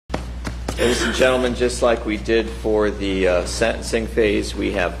Ladies and gentlemen, just like we did for the sentencing phase,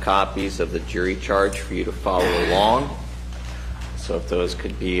 we have copies of the jury charge for you to follow along. So if those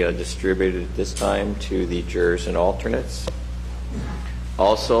could be distributed at this time to the jurors and alternates.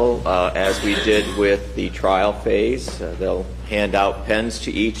 Also, as we did with the trial phase, they'll hand out pens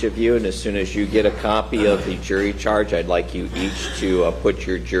to each of you, and as soon as you get a copy of the jury charge, I'd like you each to put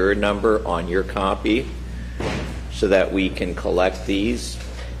your juror number on your copy so that we can collect these.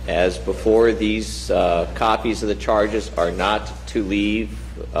 As before, these copies of the charges are not to leave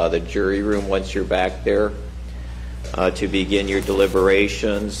the jury room once you're back there to begin your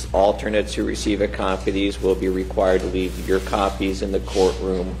deliberations. Alternates who receive a copy of these will be required to leave your copies in the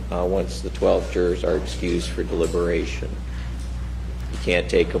courtroom once the 12 jurors are excused for deliberation. You can't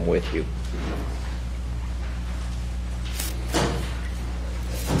take them with you.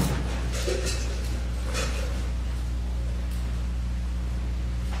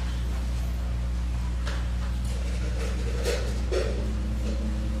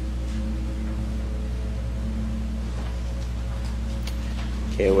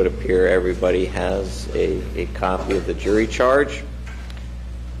 It would appear everybody has a copy of the jury charge.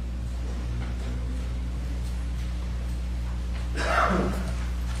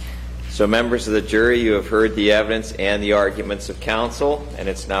 So members of the jury, you have heard the evidence and the arguments of counsel, and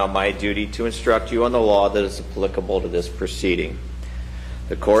it's now my duty to instruct you on the law that is applicable to this proceeding.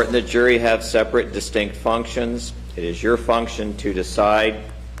 The court and the jury have separate, distinct functions. It is your function to decide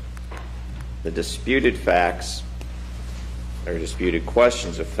the disputed facts or disputed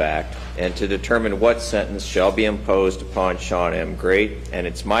questions of fact, and to determine what sentence shall be imposed upon Shawn M. Grate, and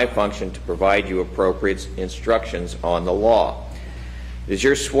it's my function to provide you appropriate instructions on the law. It is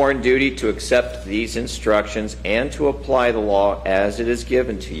your sworn duty to accept these instructions and to apply the law as it is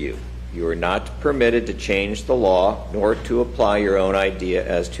given to you. You are not permitted to change the law, nor to apply your own idea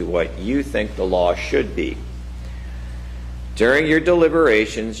as to what you think the law should be. During your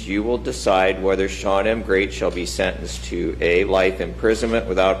deliberations, you will decide whether Shawn M. Grate shall be sentenced to A, life imprisonment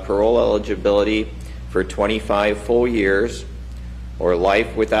without parole eligibility for 25 full years, or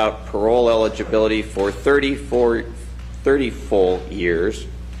life without parole eligibility for 30 full years,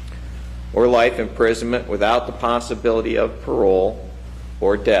 or life imprisonment without the possibility of parole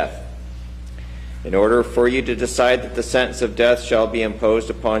or death. In order for you to decide that the sentence of death shall be imposed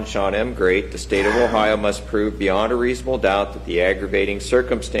upon Shawn M. Grate, the state of Ohio must prove beyond a reasonable doubt that the aggravating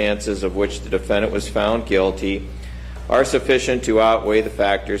circumstances of which the defendant was found guilty are sufficient to outweigh the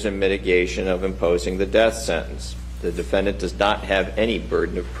factors in mitigation of imposing the death sentence. The defendant does not have any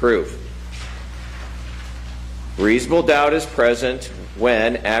burden of proof. Reasonable doubt is present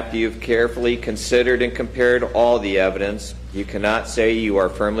when, after you've carefully considered and compared all the evidence, you cannot say you are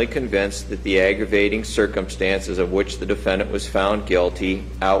firmly convinced that the aggravating circumstances of which the defendant was found guilty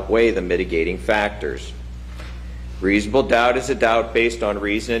outweigh the mitigating factors. Reasonable doubt is a doubt based on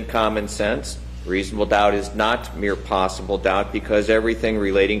reason and common sense. Reasonable doubt is not mere possible doubt, because everything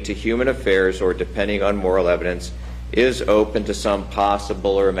relating to human affairs or depending on moral evidence is open to some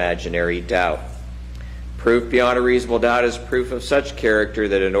possible or imaginary doubt. Proof beyond a reasonable doubt is proof of such character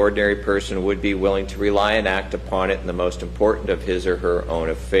that an ordinary person would be willing to rely and act upon it in the most important of his or her own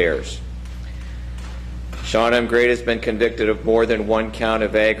affairs. Shawn M. Grate has been convicted of more than one count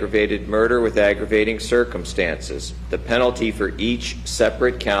of aggravated murder with aggravating circumstances. The penalty for each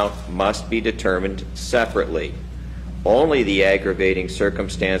separate count must be determined separately. Only the aggravating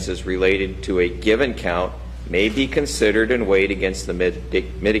circumstances related to a given count may be considered and weighed against the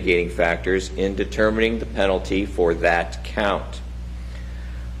mitigating factors in determining the penalty for that count.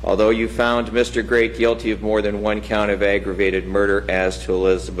 Although you found Mr. Grate guilty of more than one count of aggravated murder as to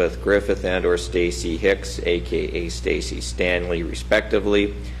Elizabeth Griffith and or Stacy Hicks, aka Stacy Stanley,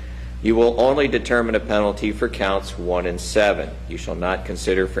 respectively, you will only determine a penalty for counts 1 and 7. You shall not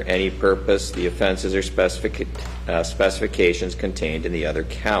consider for any purpose the offenses or specifications contained in the other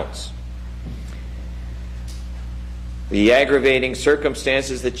counts. The aggravating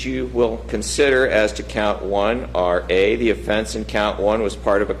circumstances that you will consider as to count 1 are A, the offense in count 1 was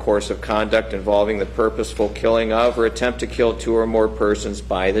part of a course of conduct involving the purposeful killing of or attempt to kill 2 or more persons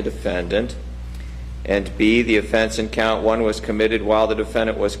by the defendant, and B, the offense in count 1 was committed while the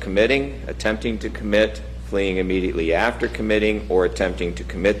defendant was committing, attempting to commit, fleeing immediately after committing, or attempting to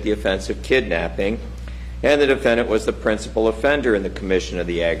commit the offense of kidnapping, and the defendant was the principal offender in the commission of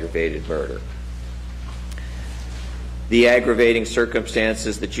the aggravated murder. The aggravating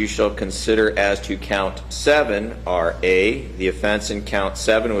circumstances that you shall consider as to count 7 are A, the offense in count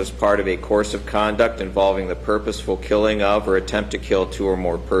 7 was part of a course of conduct involving the purposeful killing of or attempt to kill 2 or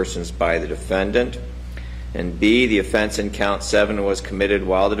more persons by the defendant. And B, the offense in count 7 was committed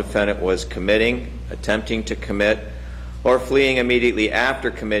while the defendant was committing, attempting to commit, or fleeing immediately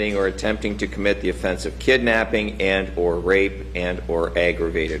after committing or attempting to commit the offense of kidnapping and or rape and or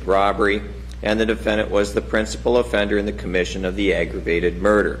aggravated robbery, and the defendant was the principal offender in the commission of the aggravated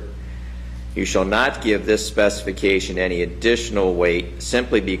murder. You shall not give this specification any additional weight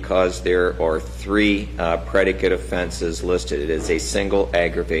simply because there are 3 predicate offenses listed. It is a single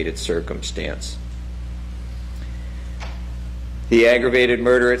aggravated circumstance. The aggravated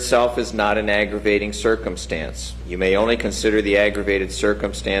murder itself is not an aggravating circumstance. You may only consider the aggravated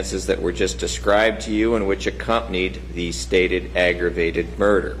circumstances that were just described to you and which accompanied the stated aggravated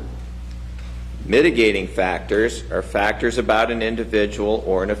murder. Mitigating factors are factors about an individual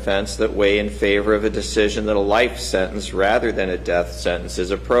or an offense that weigh in favor of a decision that a life sentence rather than a death sentence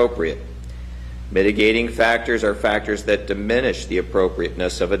is appropriate. Mitigating factors are factors that diminish the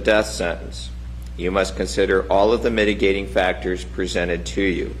appropriateness of a death sentence. You must consider all of the mitigating factors presented to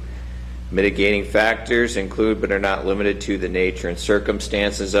you. Mitigating factors include but are not limited to the nature and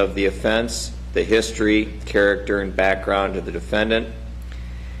circumstances of the offense, the history, character, and background of the defendant,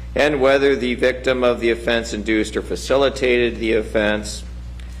 and whether the victim of the offense induced or facilitated the offense,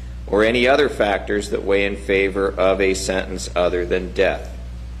 or any other factors that weigh in favor of a sentence other than death.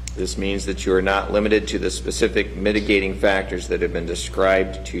 This means that you are not limited to the specific mitigating factors that have been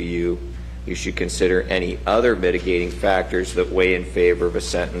described to you. You should consider any other mitigating factors that weigh in favor of a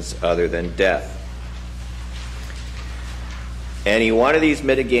sentence other than death. Any one of these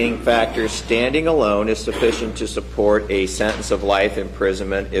mitigating factors standing alone is sufficient to support a sentence of life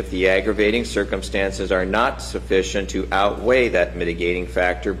imprisonment if the aggravating circumstances are not sufficient to outweigh that mitigating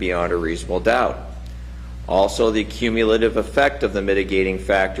factor beyond a reasonable doubt. Also, the cumulative effect of the mitigating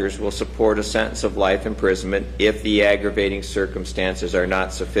factors will support a sentence of life imprisonment if the aggravating circumstances are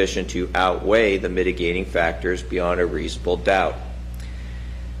not sufficient to outweigh the mitigating factors beyond a reasonable doubt.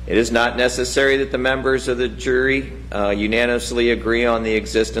 It is not necessary that the members of the jury unanimously agree on the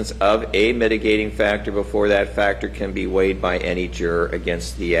existence of a mitigating factor before that factor can be weighed by any juror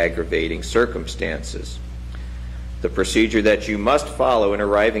against the aggravating circumstances. The procedure that you must follow in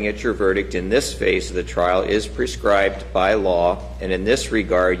arriving at your verdict in this phase of the trial is prescribed by law, and in this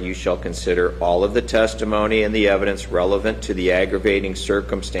regard you shall consider all of the testimony and the evidence relevant to the aggravating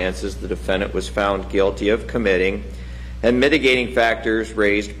circumstances the defendant was found guilty of committing, and mitigating factors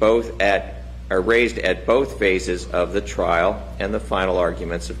raised at both phases of the trial and the final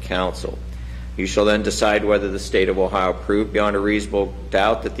arguments of counsel. You shall then decide whether the State of Ohio proved beyond a reasonable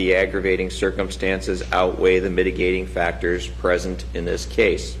doubt that the aggravating circumstances outweigh the mitigating factors present in this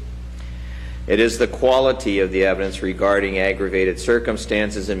case. It is the quality of the evidence regarding aggravated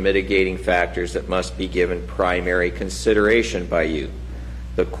circumstances and mitigating factors that must be given primary consideration by you.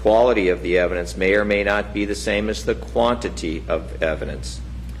 The quality of the evidence may or may not be the same as the quantity of evidence.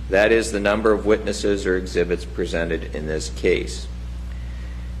 That is, the number of witnesses or exhibits presented in this case.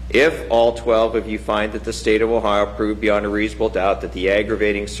 If all 12 of you find that the State of Ohio proved beyond a reasonable doubt that the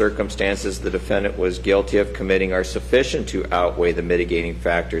aggravating circumstances the defendant was guilty of committing are sufficient to outweigh the mitigating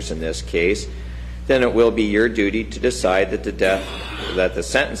factors in this case, then it will be your duty to decide that the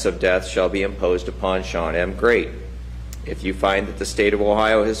sentence of death shall be imposed upon Shawn M. Grate. If you find that the State of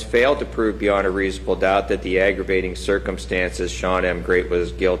Ohio has failed to prove beyond a reasonable doubt that the aggravating circumstances Shawn M. Grate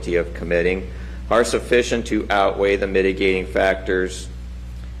was guilty of committing are sufficient to outweigh the mitigating factors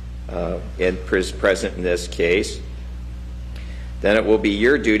present in this case, then it will be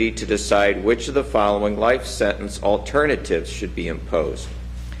your duty to decide which of the following life sentence alternatives should be imposed.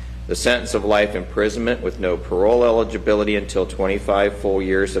 The sentence of life imprisonment with no parole eligibility until 25 full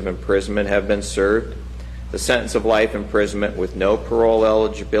years of imprisonment have been served, the sentence of life imprisonment with no parole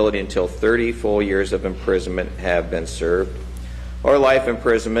eligibility until 30 full years of imprisonment have been served, or life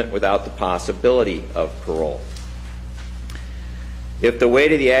imprisonment without the possibility of parole. If the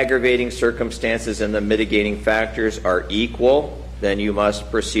weight of the aggravating circumstances and the mitigating factors are equal, then you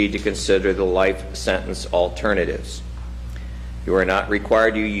must proceed to consider the life sentence alternatives. You are not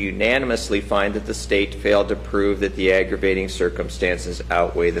required to unanimously find that the State failed to prove that the aggravating circumstances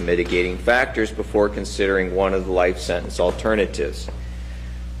outweigh the mitigating factors before considering one of the life sentence alternatives.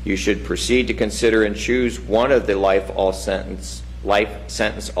 You should proceed to consider and choose one of the life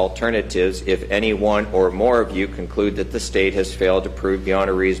sentence alternatives if any one or more of you conclude that the State has failed to prove beyond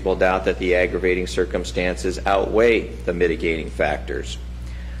a reasonable doubt that the aggravating circumstances outweigh the mitigating factors.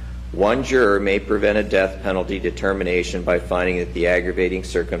 One juror may prevent a death penalty determination by finding that the aggravating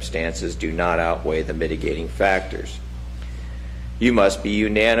circumstances do not outweigh the mitigating factors. You must be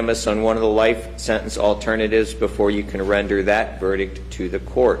unanimous on one of the life sentence alternatives before you can render that verdict to the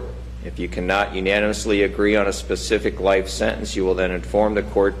court. If you cannot unanimously agree on a specific life sentence, you will then inform the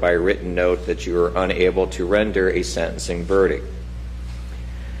court by written note that you are unable to render a sentencing verdict.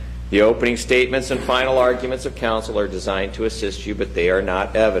 The opening statements and final arguments of counsel are designed to assist you, but they are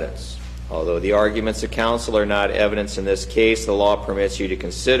not evidence. Although the arguments of counsel are not evidence in this case, the law permits you to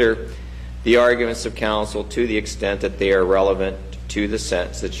consider the arguments of counsel to the extent that they are relevant to the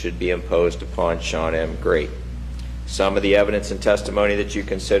sentence that should be imposed upon Shawn M. Grate. Some of the evidence and testimony that you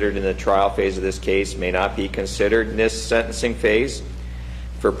considered in the trial phase of this case may not be considered in this sentencing phase.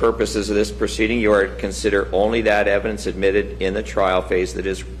 For purposes of this proceeding, you are to consider only that evidence admitted in the trial phase that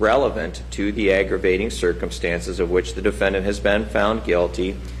is relevant to the aggravating circumstances of which the defendant has been found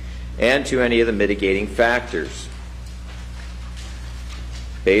guilty and to any of the mitigating factors.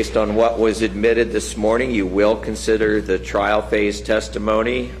 Based on what was admitted this morning, you will consider the trial phase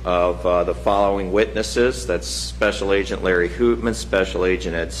testimony of the following witnesses. That's Special Agent Larry Hootman, Special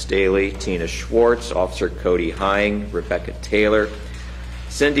Agent Ed Staley, Tina Schwartz, Officer Cody Hine, Rebecca Taylor,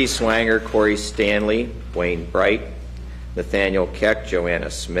 Cindy Swanger, Corey Stanley, Wayne Bright, Nathaniel Keck,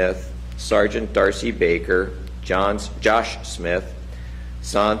 Joanna Smith, Sergeant Darcy Baker, Josh Smith,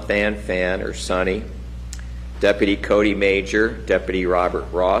 Santhan Fan or Sonny, Deputy Cody Major, Deputy Robert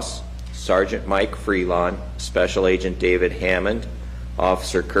Ross, Sergeant Mike Freelon, Special Agent David Hammond,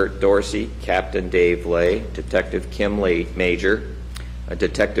 Officer Kurt Dorsey, Captain Dave Lay, Detective Kim Major,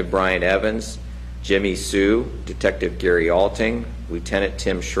 Detective Brian Evans, Jimmy Sue, Detective Gary Alting, Lieutenant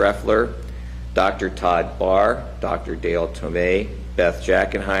Tim Schreffler, Dr. Todd Barr, Dr. Dale Tomei, Beth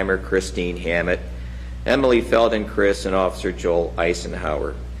Jackenheimer, Christine Hammett, Emily Feldenkris, and Officer Joel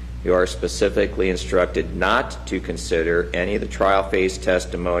Eisenhower. You are specifically instructed not to consider any of the trial phase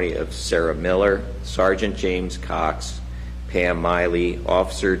testimony of Sarah Miller, Sergeant James Cox, Pam Miley,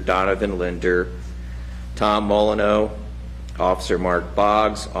 Officer Donovan Linder, Tom Molyneux, Officer Mark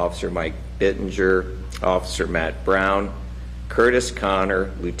Boggs, Officer Mike Bittinger, Officer Matt Brown, Curtis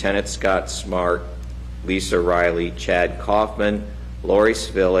Connor, Lieutenant Scott Smart, Lisa Riley, Chad Kaufman, Lori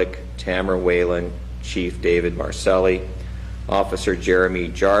Svilik, Tamara Whalen, Chief David Marcelli, Officer Jeremy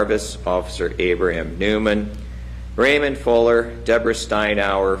Jarvis, Officer Abraham Newman, Raymond Fuller, Deborah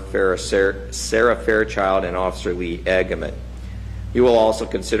Steinauer, Sarah Fairchild, and Officer Lee Eggeman. You will also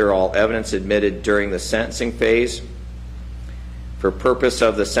consider all evidence admitted during the sentencing phase. For purpose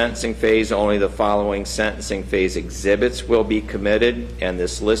of the sentencing phase, only the following sentencing phase exhibits will be committed, and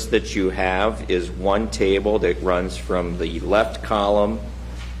this list that you have is one table that runs from the left column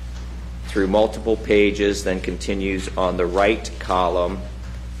through multiple pages, then continues on the right column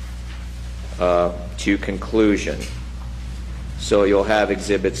to conclusion. So you'll have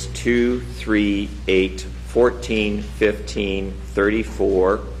exhibits 2, 3, 8, 14, 15,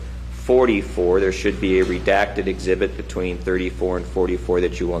 34, 44. There should be a redacted exhibit between 34 and 44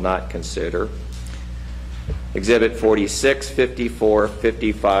 that you will not consider. Exhibit 46, 54,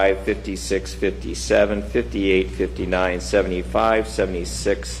 55, 56, 57, 58, 59, 75,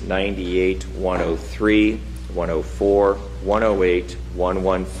 76, 98, 103, 104, 108,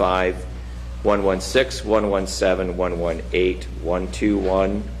 115, 116, 117, 118,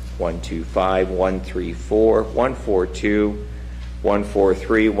 121, 125, 134, 142,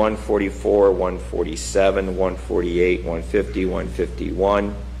 143, 144, 147, 148, 150,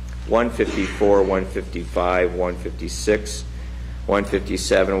 151, 154, 155, 156,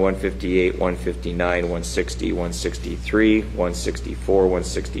 157, 158, 159, 160, 163, 164,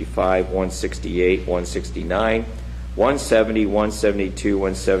 165, 168, 169, 170, 172,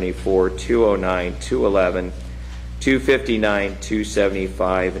 174, 209, 211, 259,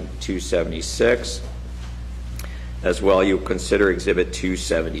 275, and 276. As well, you'll consider Exhibit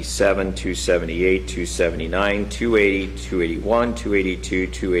 277, 278, 279, 280, 281, 282,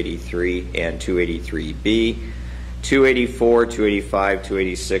 283, and 283B, 284, 285,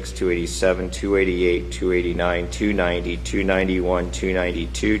 286, 287, 288, 289, 290, 291,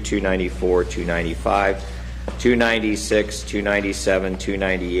 292, 294, 295, 296, 297,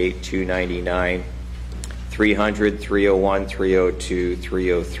 298, 299, 300, 301, 302,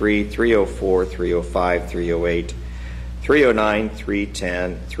 303, 304, 305, 308, 309,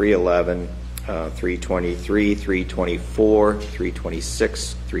 310, 311, 323, 324,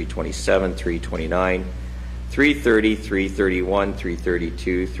 326, 327, 329, 330, 331,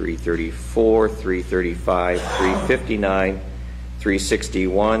 332, 334, 335, 359,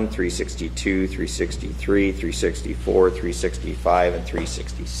 361, 362, 363, 364, 365, and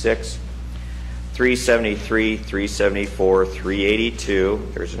 366. 373, 374, 382.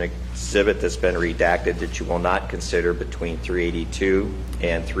 There's an exhibit that's been redacted that you will not consider between 382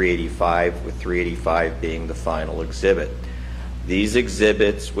 and 385, with 385 being the final exhibit. These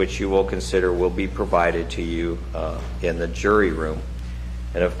exhibits, which you will consider, will be provided to you in the jury room.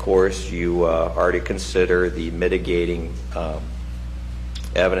 And of course, you are to consider the mitigating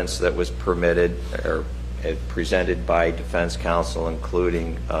evidence that was permitted or presented by defense counsel,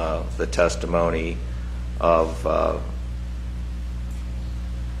 including the testimony of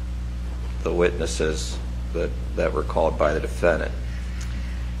the witnesses that were called by the defendant.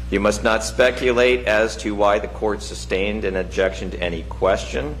 You must not speculate as to why the court sustained an objection to any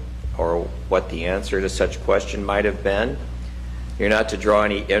question or what the answer to such question might have been. You're not to draw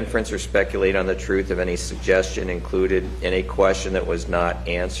any inference or speculate on the truth of any suggestion included in a question that was not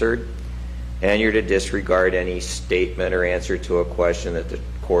answered. And you're to disregard any statement or answer to a question that the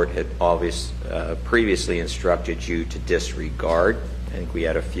court had previously instructed you to disregard. I think we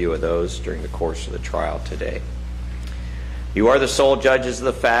had a few of those during the course of the trial today. You are the sole judges of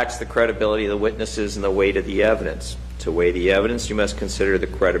the facts, the credibility of the witnesses, and the weight of the evidence. To weigh the evidence, you must consider the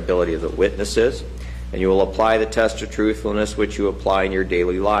credibility of the witnesses, and you will apply the test of truthfulness which you apply in your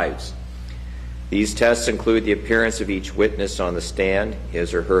daily lives. These tests include the appearance of each witness on the stand,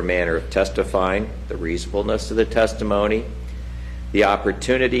 his or her manner of testifying, the reasonableness of the testimony, the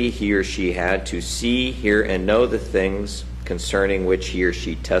opportunity he or she had to see, hear, and know the things concerning which he or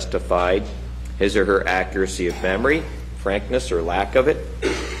she testified, his or her accuracy of memory, frankness or lack of it,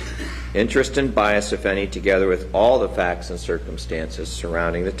 interest and bias, if any, together with all the facts and circumstances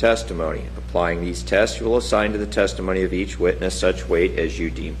surrounding the testimony. Applying these tests, you will assign to the testimony of each witness such weight as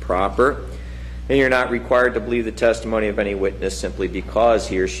you deem proper, and you're not required to believe the testimony of any witness simply because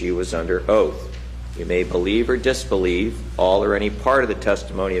he or she was under oath. You may believe or disbelieve all or any part of the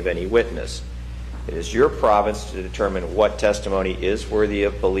testimony of any witness. It is your province to determine what testimony is worthy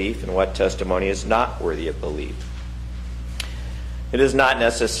of belief and what testimony is not worthy of belief. It is not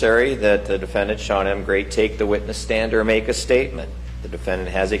necessary that the defendant, Shawn M. Grate, take the witness stand or make a statement. The defendant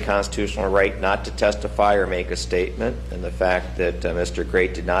has a constitutional right not to testify or make a statement, and the fact that Mr.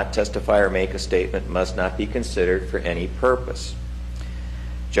 Grate did not testify or make a statement must not be considered for any purpose.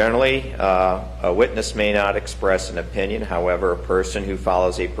 Generally, a witness may not express an opinion. However, a person who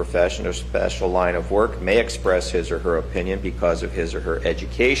follows a profession or special line of work may express his or her opinion because of his or her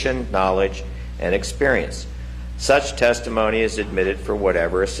education, knowledge, and experience. Such testimony is admitted for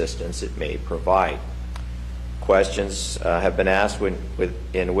whatever assistance it may provide. Questions have been asked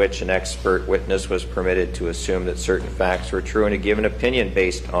in which an expert witness was permitted to assume that certain facts were true and to give an opinion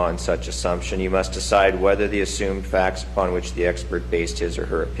based on such assumption. You must decide whether the assumed facts upon which the expert based his or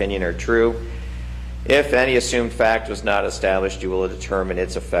her opinion are true. If any assumed fact was not established, you will determine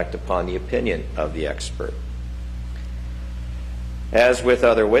its effect upon the opinion of the expert. As with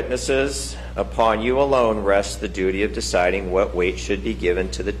other witnesses, upon you alone rests the duty of deciding what weight should be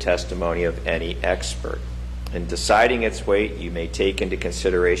given to the testimony of any expert. In deciding its weight, you may take into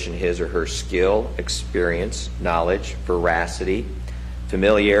consideration his or her skill, experience, knowledge, veracity,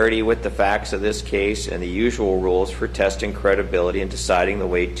 familiarity with the facts of this case, and the usual rules for testing credibility and deciding the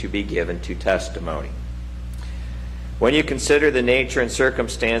weight to be given to testimony. When you consider the nature and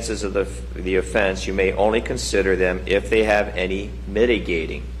circumstances of the offense, you may only consider them if they have any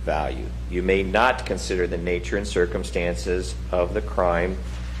mitigating value. You may not consider the nature and circumstances of the crime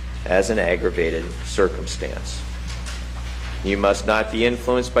as an aggravated circumstance. You must not be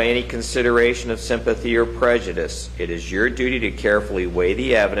influenced by any consideration of sympathy or prejudice. It is your duty to carefully weigh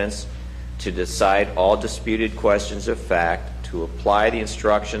the evidence, to decide all disputed questions of fact, to apply the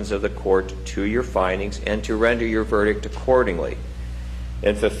instructions of the court to your findings, and to render your verdict accordingly.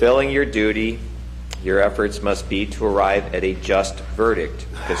 In fulfilling your duty, your efforts must be to arrive at a just verdict.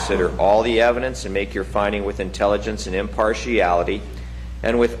 Consider all the evidence and make your finding with intelligence and impartiality,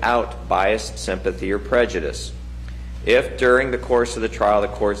 and without bias, sympathy, or prejudice. If during the course of the trial the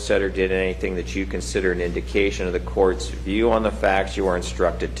court said or did anything that you consider an indication of the court's view on the facts, you are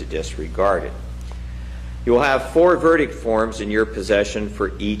instructed to disregard it. You will have 4 verdict forms in your possession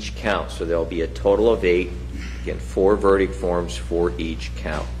for each count, so there will be a total of 8. Again, 4 verdict forms for each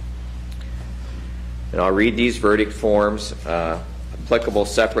count. And I'll read these verdict forms, applicable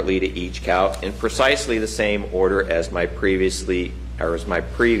separately to each count, in precisely the same order as my previous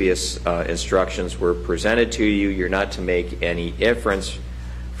instructions were presented to you. You're not to make any inference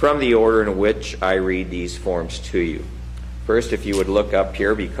from the order in which I read these forms to you. First, if you would look up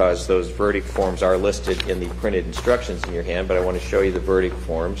here, because those verdict forms are listed in the printed instructions in your hand, but I want to show you the verdict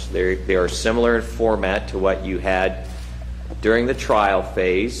forms. They are similar in format to what you had during the trial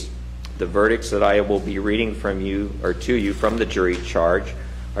phase. The verdicts that I will be reading from you, or to you, from the jury charge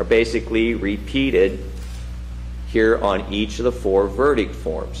are basically repeated here on each of the 4 verdict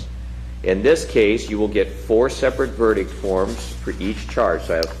forms. In this case, you will get 4 separate verdict forms for each charge.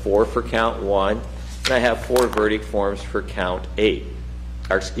 So I have 4 for count 1, and I have 4 verdict forms for count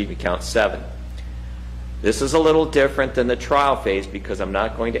 7. This is a little different than the trial phase because I'm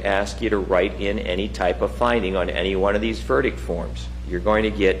not going to ask you to write in any type of finding on any one of these verdict forms. You're going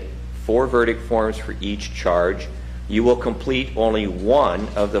to get 4 verdict forms for each charge. You will complete only one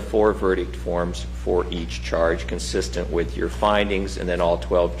of the 4 verdict forms for each charge consistent with your findings, and then all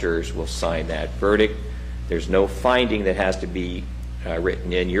 12 jurors will sign that verdict. There's no finding that has to be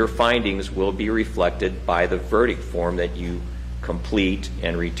written in. Your findings will be reflected by the verdict form that you complete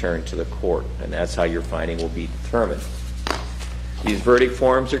and return to the court, and that's how your finding will be determined. These verdict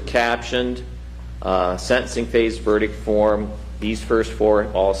forms are captioned. Sentencing phase verdict form, these first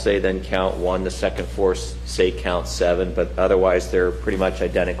 4 all say then count 1, the second 4 say count 7, but otherwise they're pretty much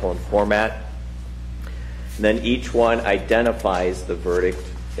identical in format. And then each one identifies the verdict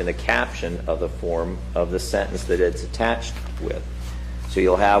in the caption of the form of the sentence that it's attached with. So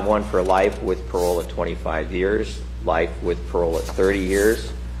you'll have one for life with parole at 25 years, life with parole at 30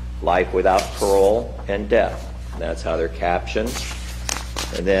 years, life without parole, and death. That's how they're captioned.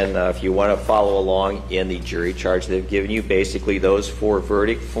 And then if you want to follow along in the jury charge they've given you, basically those 4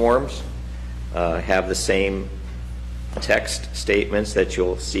 verdict forms have the same text statements that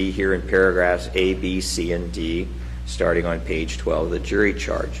you'll see here in paragraphs A, B, C, and D, starting on page 12 of the jury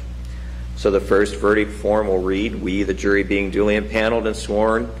charge. So the first verdict form will read, "We, the jury being duly impaneled and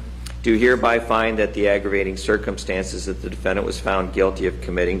sworn, do hereby find that the aggravating circumstances that the defendant was found guilty of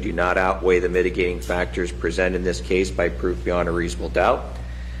committing do not outweigh the mitigating factors presented in this case by proof beyond a reasonable doubt.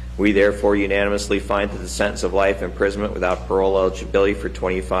 We therefore unanimously find that the sentence of life imprisonment without parole eligibility for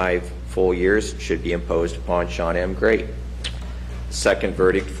 25 full years should be imposed upon Shawn M. Grate." The second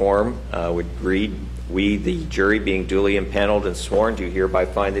verdict form would read, "We, the jury being duly impaneled and sworn, do hereby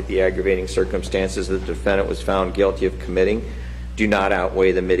find that the aggravating circumstances that the defendant was found guilty of committing do not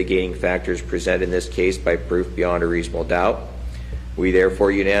outweigh the mitigating factors presented in this case by proof beyond a reasonable doubt. We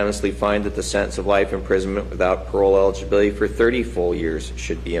therefore unanimously find that the sentence of life imprisonment without parole eligibility for 30 full years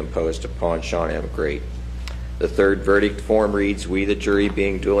should be imposed upon Shawn M. Grate." The third verdict form reads, "We, the jury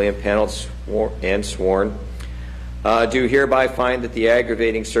being duly impaneled and sworn, do hereby find that the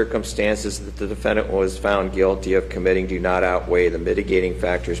aggravating circumstances that the defendant was found guilty of committing do not outweigh the mitigating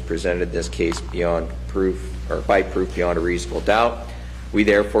factors presented in this case beyond proof or by proof beyond a reasonable doubt. We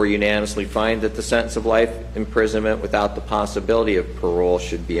therefore unanimously find that the sentence of life imprisonment without the possibility of parole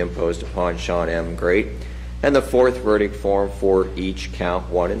should be imposed upon Shawn M. Grate." And the fourth verdict form for each count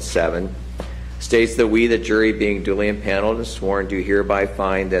 1 and 7 states that "We, the jury being duly impaneled and sworn, do hereby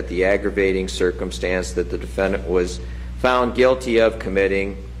find that the aggravating circumstance that the defendant was found guilty of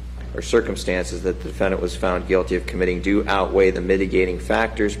committing, or circumstances that the defendant was found guilty of committing, do outweigh the mitigating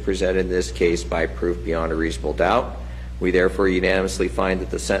factors presented in this case by proof beyond a reasonable doubt. We therefore unanimously find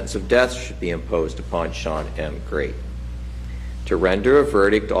that the sentence of death should be imposed upon Shawn M. Grate." To render a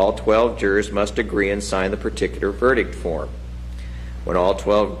verdict, all 12 jurors must agree and sign the particular verdict form. When all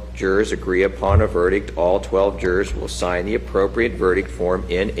 12 jurors agree upon a verdict, all 12 jurors will sign the appropriate verdict form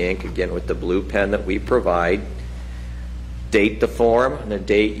in ink, again with the blue pen that we provide, date the form, and the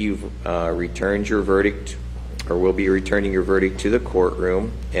date you've returned your verdict or will be returning your verdict to the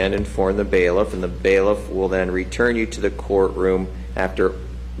courtroom, and inform the bailiff, and the bailiff will then return you to the courtroom after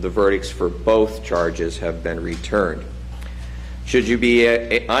the verdicts for both charges have been returned. Should you be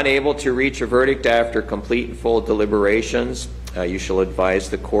unable to reach a verdict after complete and full deliberations, you shall advise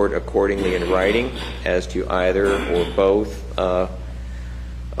the court accordingly in writing as to either or both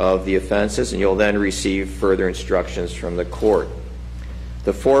of the offenses, and you'll then receive further instructions from the court.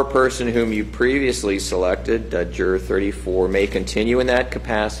 The foreperson whom you previously selected, Juror 34, may continue in that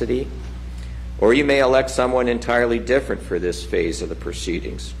capacity, or you may elect someone entirely different for this phase of the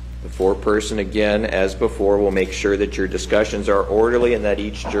proceedings. The foreperson, again, as before, will make sure that your discussions are orderly and that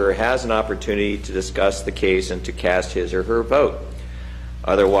each juror has an opportunity to discuss the case and to cast his or her vote.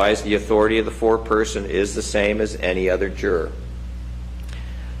 Otherwise, the authority of the foreperson is the same as any other juror.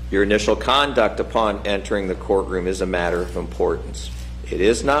 Your initial conduct upon entering the courtroom is a matter of importance. It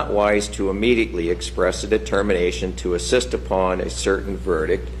is not wise to immediately express a determination to assist upon a certain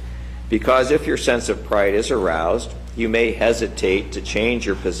verdict, because if your sense of pride is aroused, you may hesitate to change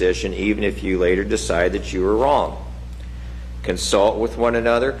your position even if you later decide that you were wrong. Consult with one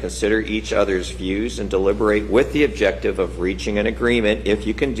another, consider each other's views, and deliberate with the objective of reaching an agreement if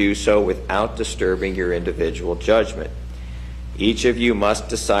you can do so without disturbing your individual judgment. Each of you must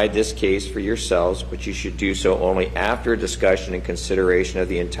decide this case for yourselves, but you should do so only after a discussion and consideration of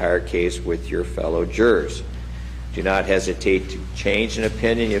the entire case with your fellow jurors. Do not hesitate to change an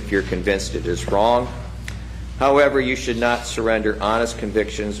opinion if you're convinced it is wrong. However, you should not surrender honest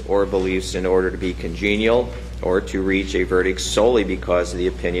convictions or beliefs in order to be congenial or to reach a verdict solely because of the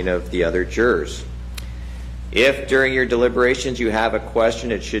opinion of the other jurors. If during your deliberations you have a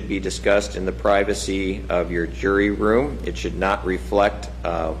question, it should be discussed in the privacy of your jury room. It should not reflect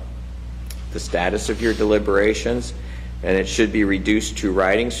the status of your deliberations, and it should be reduced to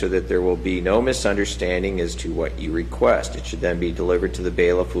writing so that there will be no misunderstanding as to what you request. It should then be delivered to the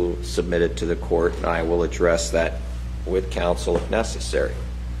bailiff who will submit it to the court, and I will address that with counsel if necessary.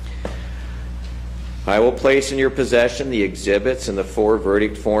 I will place in your possession the exhibits and the 4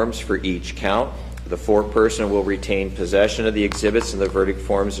 verdict forms for each count. The foreperson will retain possession of the exhibits and the verdict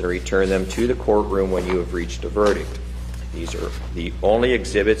forms and return them to the courtroom when you have reached a verdict. These are the only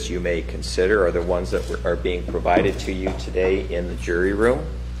exhibits you may consider are the ones that are being provided to you today in the jury room.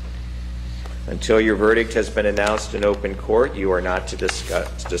 Until your verdict has been announced in open court, you are not to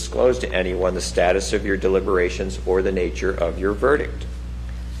disclose to anyone the status of your deliberations or the nature of your verdict.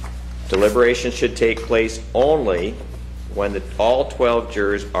 Deliberations should take place only when all 12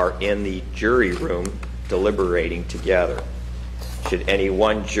 jurors are in the jury room deliberating together. Should any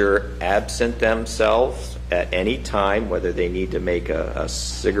one juror absent themselves at any time, whether they need to make a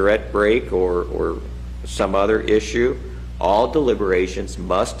cigarette break or some other issue, all deliberations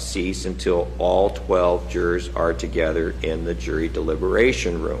must cease until all 12 jurors are together in the jury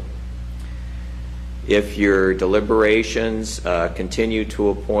deliberation room. If your deliberations continue to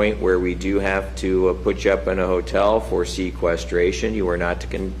a point where we do have to put you up in a hotel for sequestration, you are not to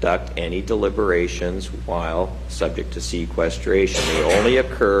conduct any deliberations while subject to sequestration. They only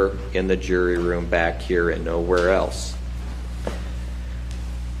occur in the jury room back here and nowhere else.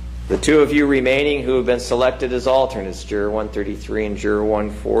 The 2 of you remaining who have been selected as alternates, Juror 133 and Juror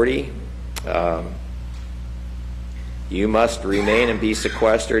 140, you must remain and be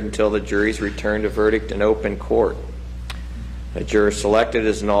sequestered until the jury's returned a verdict in open court. A juror selected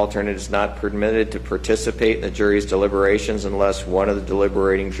as an alternate is not permitted to participate in the jury's deliberations unless one of the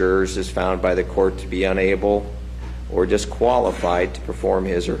deliberating jurors is found by the court to be unable or disqualified to perform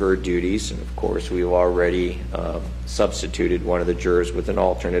his or her duties. And of course, we've already substituted one of the jurors with an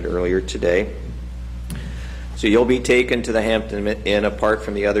alternate earlier today. So you'll be taken to the Hampton Inn apart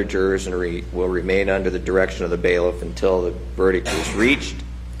from the other jurors and will remain under the direction of the bailiff until the verdict is reached.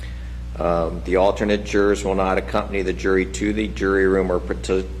 The alternate jurors will not accompany the jury to the jury room or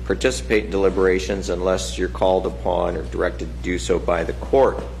participate in deliberations unless you're called upon or directed to do so by the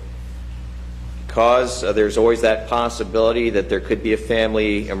court. Because there's always that possibility that there could be a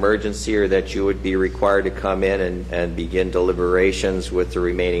family emergency or that you would be required to come in and begin deliberations with the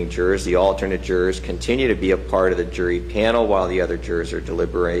remaining jurors, the alternate jurors continue to be a part of the jury panel while the other jurors are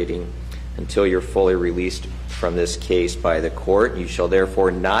deliberating until you're fully released from this case by the court. You shall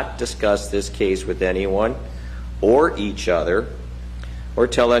therefore not discuss this case with anyone or each other or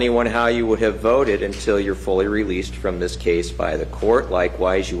tell anyone how you would have voted until you're fully released from this case by the court.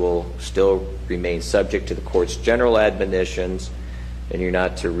 Likewise, you will still remain subject to the court's general admonitions, and you're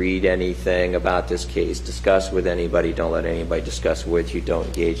not to read anything about this case, discuss with anybody, don't let anybody discuss with you, don't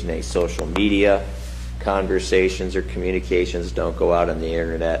engage in any social media conversations or communications, don't go out on the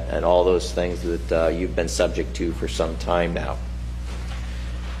internet, and all those things that you've been subject to for some time now.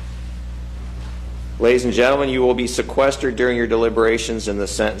 Ladies and gentlemen, you will be sequestered during your deliberations in the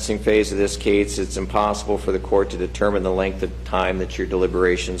sentencing phase of this case. It's impossible for the court to determine the length of time that your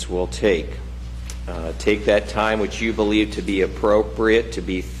deliberations will take. Take that time which you believe to be appropriate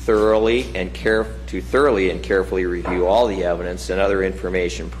to thoroughly and carefully review all the evidence and other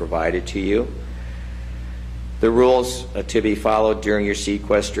information provided to you. The rules to be followed during your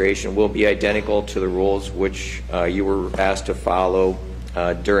sequestration will be identical to the rules which you were asked to follow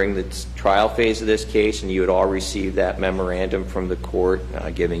during the trial phase of this case, and you had all received that memorandum from the court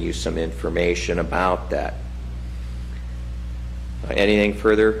giving you some information about that. Anything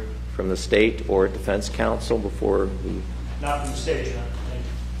further from the state or defense counsel before we... Not from the state, John. Thank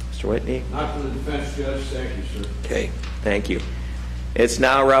you. Mr. Whitney? Not from the defense, Judge. Thank you, sir. Okay, thank you. It's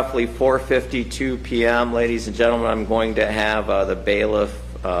now roughly 4:52 p.m. Ladies and gentlemen, I'm going to have the bailiff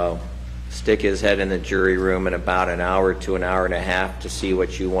stick his head in the jury room in about an hour to an hour and a half to see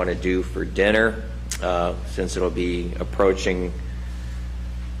what you want to do for dinner, since it'll be approaching,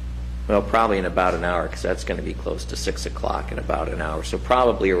 well, probably in about an hour, because that's going to be close to 6 o'clock in about an hour. So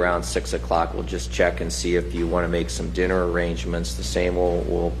probably around 6 o'clock we'll just check and see if you want to make some dinner arrangements. The same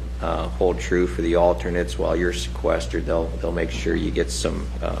will hold true for the alternates. While you're sequestered, they'll make sure you get some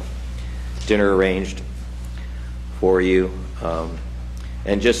dinner arranged for you.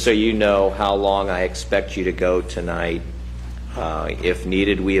 And just so you know how long I expect you to go tonight, if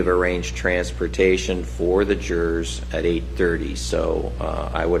needed, we have arranged transportation for the jurors at 8:30. So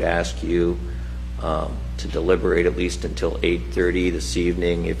I would ask you to deliberate at least until 8:30 this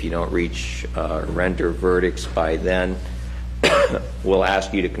evening. If you don't render verdicts by then, we'll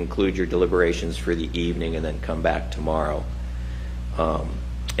ask you to conclude your deliberations for the evening and then come back tomorrow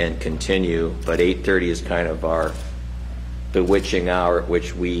and continue. But 8:30 is kind of our bewitching hour at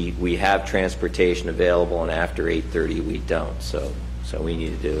which we have transportation available, and after 8:30 we don't. So we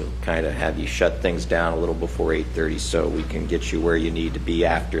need to kind of have you shut things down a little before 8:30 so we can get you where you need to be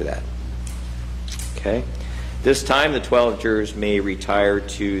after that. Okay. This time the 12 jurors may retire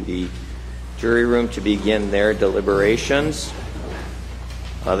to the jury room to begin their deliberations.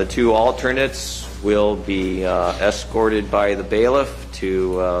 The 2 alternates will be escorted by the bailiff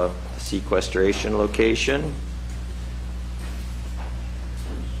to the sequestration location.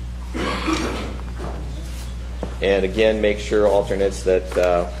 And again, make sure, alternates, that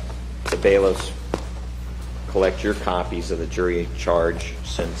the bailiffs collect your copies of the jury charge,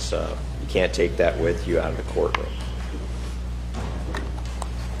 since you can't take that with you out of the courtroom.